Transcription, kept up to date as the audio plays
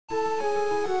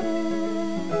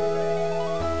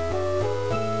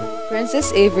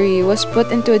Princess Avery was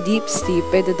put into a deep sleep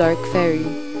by the Dark Fairy.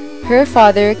 Her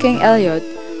father, King Elliot,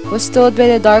 was told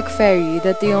by the Dark Fairy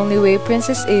that the only way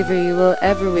Princess Avery will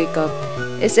ever wake up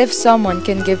is if someone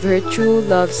can give her true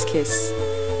love's kiss.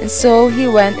 And so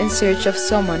he went in search of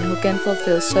someone who can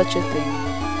fulfill such a thing.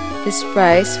 His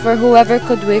prize for whoever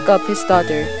could wake up his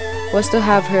daughter was to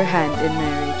have her hand in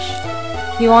marriage.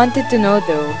 He wanted to know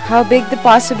though how big the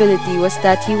possibility was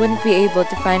that he wouldn't be able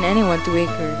to find anyone to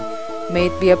wake her, may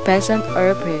it be a peasant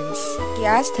or a prince. He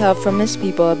asked help from his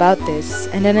people about this,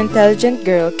 and an intelligent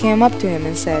girl came up to him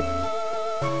and said,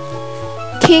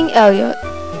 King Elliot,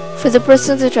 for the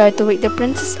person to try to wake the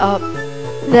princess up,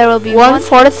 there will be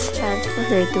 1/4 chance for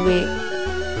her to wake.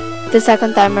 The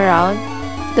second time around,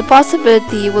 the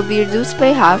possibility will be reduced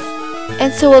by half,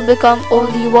 and so will become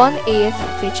only 1/8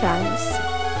 of a chance.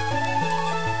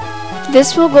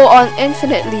 This will go on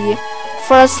infinitely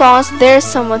for as long as there is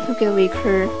someone who can wake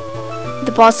her,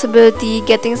 the possibility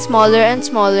getting smaller and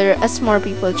smaller as more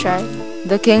people try.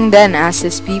 The king then asked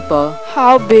his people,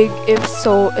 How big, if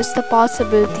so, is the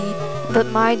possibility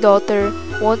that my daughter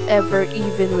won't ever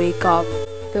even wake up?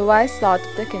 The wise lord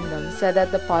of the kingdom said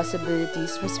that the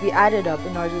possibilities must be added up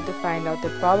in order to find out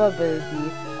the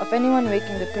probability of anyone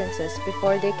waking the princess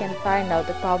before they can find out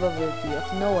the probability of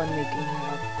no one waking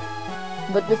her up.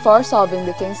 But before solving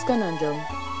the king's conundrum,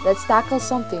 let's tackle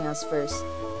something else first.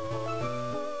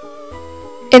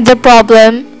 In the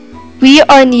problem, we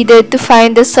are needed to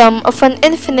find the sum of an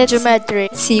infinite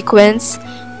geometric sequence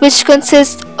which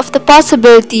consists of the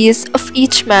possibilities of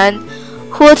each man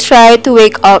who will try to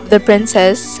wake up the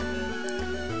princess.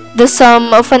 The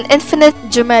sum of an infinite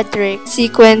geometric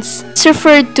sequence is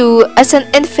referred to as an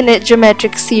infinite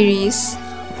geometric series.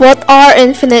 What are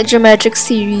infinite geometric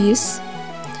series?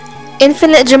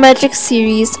 Infinite geometric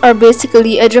series are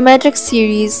basically a geometric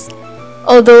series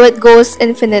although it goes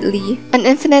infinitely. An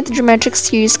infinite geometric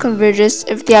series converges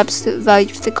if the absolute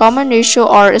value of the common ratio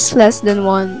r is less than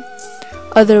 1.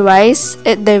 Otherwise,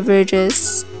 it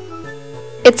diverges.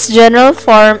 Its general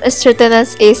form is written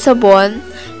as a sub 1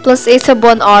 plus a sub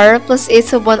 1 r plus a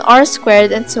sub 1 r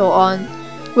squared and so on,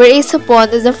 where a sub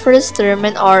 1 is the first term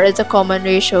and r is a common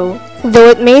ratio. Though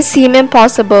it may seem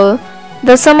impossible,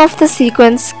 the sum of the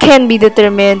sequence can be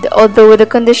determined, although with the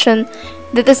condition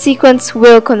that the sequence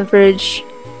will converge.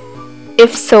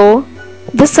 If so,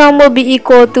 the sum will be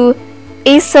equal to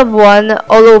a sub 1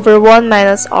 all over 1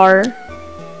 minus r.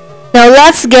 Now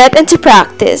let's get into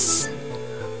practice.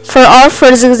 For our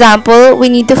first example, we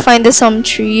need to find the sum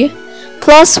 3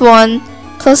 plus 1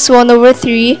 plus 1 over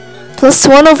 3 plus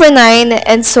 1 over 9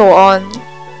 and so on.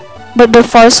 But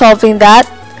before solving that,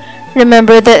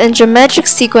 remember that in geometric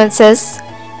sequences,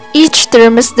 each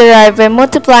term is derived by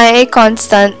multiplying a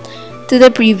constant to the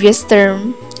previous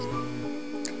term.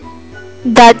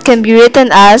 That can be written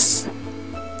as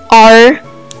r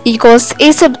equals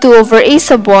a sub 2 over a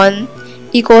sub 1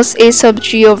 equals a sub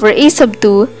 3 over a sub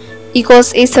 2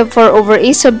 equals a sub 4 over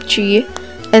a sub 3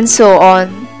 and so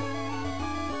on.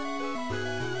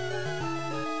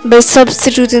 By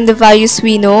substituting the values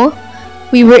we know,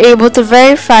 we were able to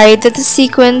verify that the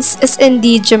sequence is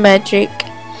indeed geometric,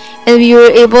 and we were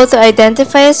able to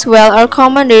identify as well our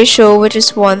common ratio, which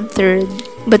is 1/3.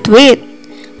 But wait,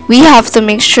 we have to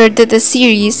make sure that the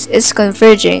series is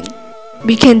converging.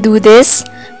 We can do this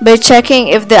by checking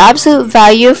if the absolute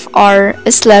value of r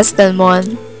is less than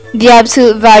 1. The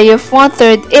absolute value of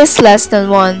 1/3 is less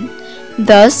than 1.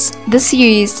 Thus, the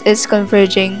series is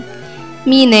converging,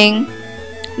 meaning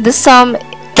the sum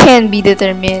can be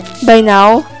determined. By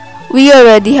now, we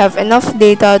already have enough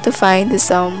data to find the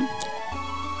sum.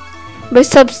 By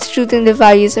substituting the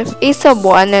values of a sub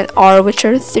 1 and r, which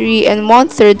are 3 and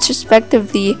 1/3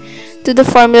 respectively, to the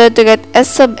formula to get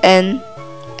s sub n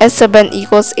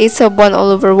equals a sub 1 all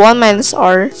over 1 minus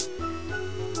r,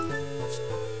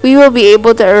 we will be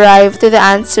able to arrive to the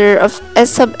answer of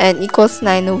s sub n equals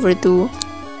 9 over 2.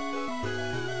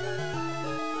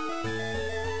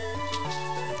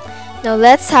 Now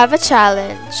let's have a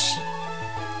challenge.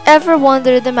 Ever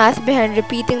wonder the math behind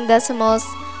repeating decimals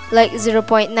like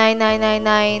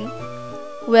 0.9999?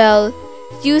 Well,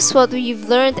 use what we've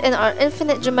learned in our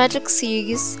infinite geometric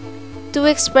series to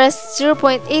express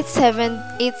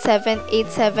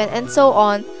 0.878787 and so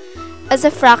on as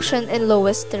a fraction in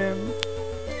lowest term.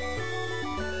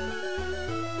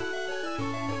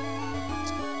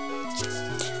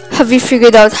 Have you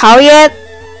figured out how yet?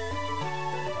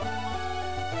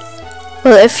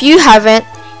 Well, if you haven't,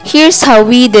 here's how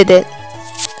we did it.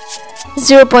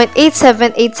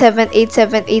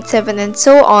 0.87878787 and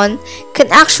so on can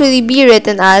actually be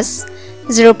written as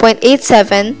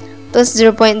 0.87 plus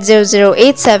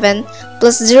 0.0087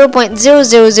 plus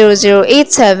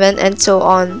 0.000087 and so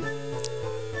on.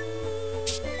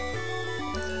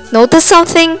 Notice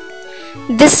something?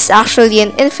 This is actually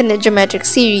an infinite geometric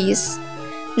series.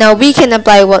 Now we can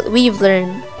apply what we've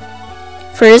learned.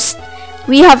 First,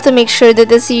 we have to make sure that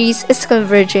the series is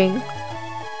converging.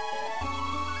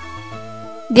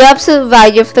 The absolute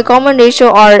value of the common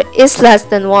ratio r is less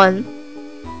than 1.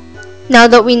 Now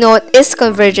that we know it is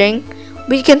converging,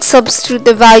 we can substitute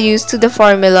the values to the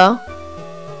formula.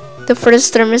 The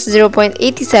first term is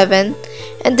 0.87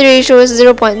 and the ratio is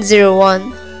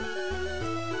 0.01.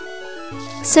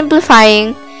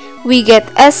 Simplifying, we get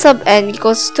S sub n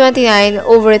equals 29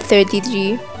 over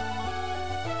 33.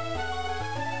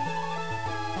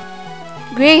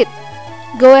 Great!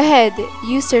 Go ahead,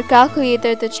 use your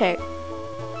calculator to check.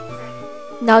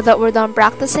 Now that we're done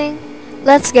practicing,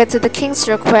 let's get to the king's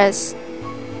request.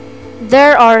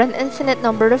 There are an infinite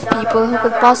number of people who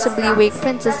could possibly wake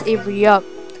Princess Avery up.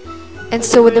 And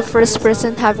so with the first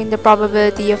person having the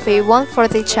probability of a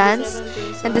 1/4 chance,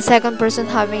 and the second person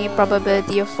having a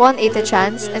probability of 1/8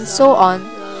 chance, and so on,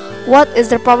 what is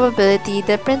the probability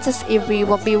that Princess Avery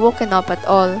won't be woken up at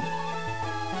all?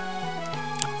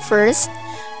 First,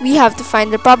 we have to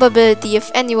find the probability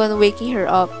of anyone waking her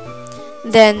up.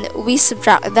 Then, we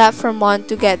subtract that from 1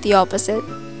 to get the opposite.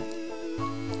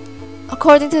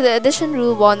 According to the addition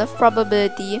rule 1 of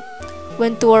probability,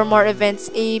 when two or more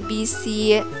events A, B,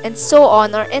 C, and so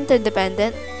on are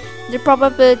interdependent, the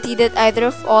probability that either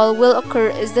of all will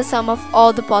occur is the sum of all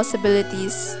the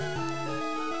possibilities.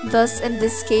 Thus, in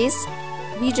this case,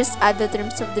 we just add the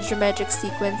terms of the geometric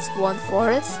sequence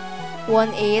 1/4,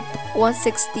 1/8,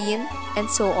 1/16, and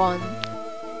so on.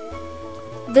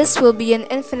 This will be an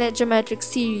infinite geometric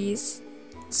series.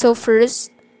 So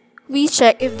first, we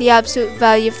check if the absolute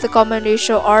value of the common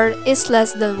ratio r is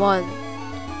less than 1.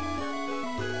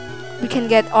 We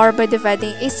can get r by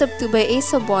dividing a sub 2 by a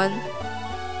sub 1.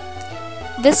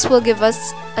 This will give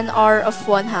us an r of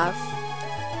 1/2.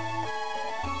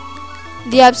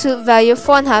 The absolute value of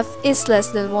 1/2 is less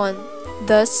than 1.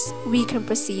 Thus, we can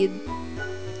proceed.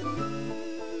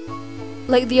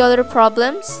 Like the other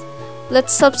problems,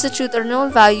 let's substitute our known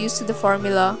values to the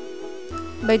formula.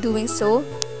 By doing so,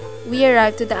 we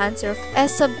arrive to the answer of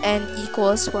S sub n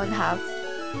equals 1/2.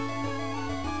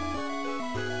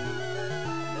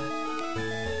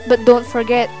 But don't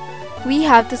forget, we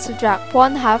have to subtract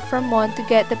 1/2 from 1 to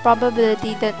get the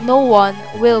probability that no one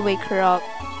will wake her up.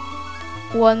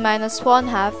 1 minus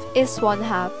 1/2 is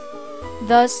 1/2.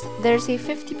 Thus, there's a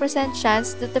 50%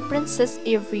 chance that the Princess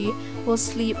Avery will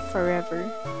sleep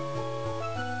forever.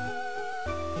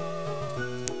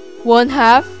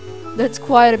 1/2? That's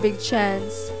quite a big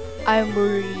chance. I'm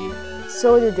worried.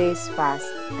 So the days passed,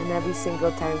 and every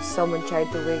single time someone tried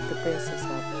to wake the princess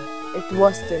up, it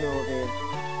was to no avail.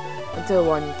 Until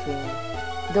one came,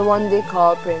 the one they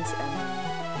call Prince Emory,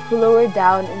 who lowered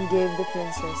down and gave the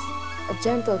princess a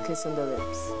gentle kiss on the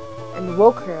lips, and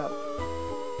woke her up.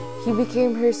 He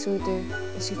became her suitor,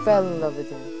 and she fell in love with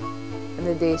him. And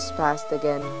the days passed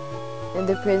again, and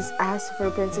the prince asked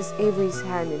for Princess Avery's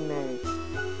hand in marriage.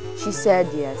 She said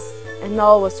yes, and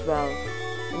all was well,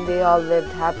 and they all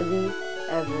lived happily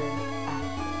ever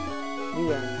after.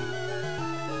 The end.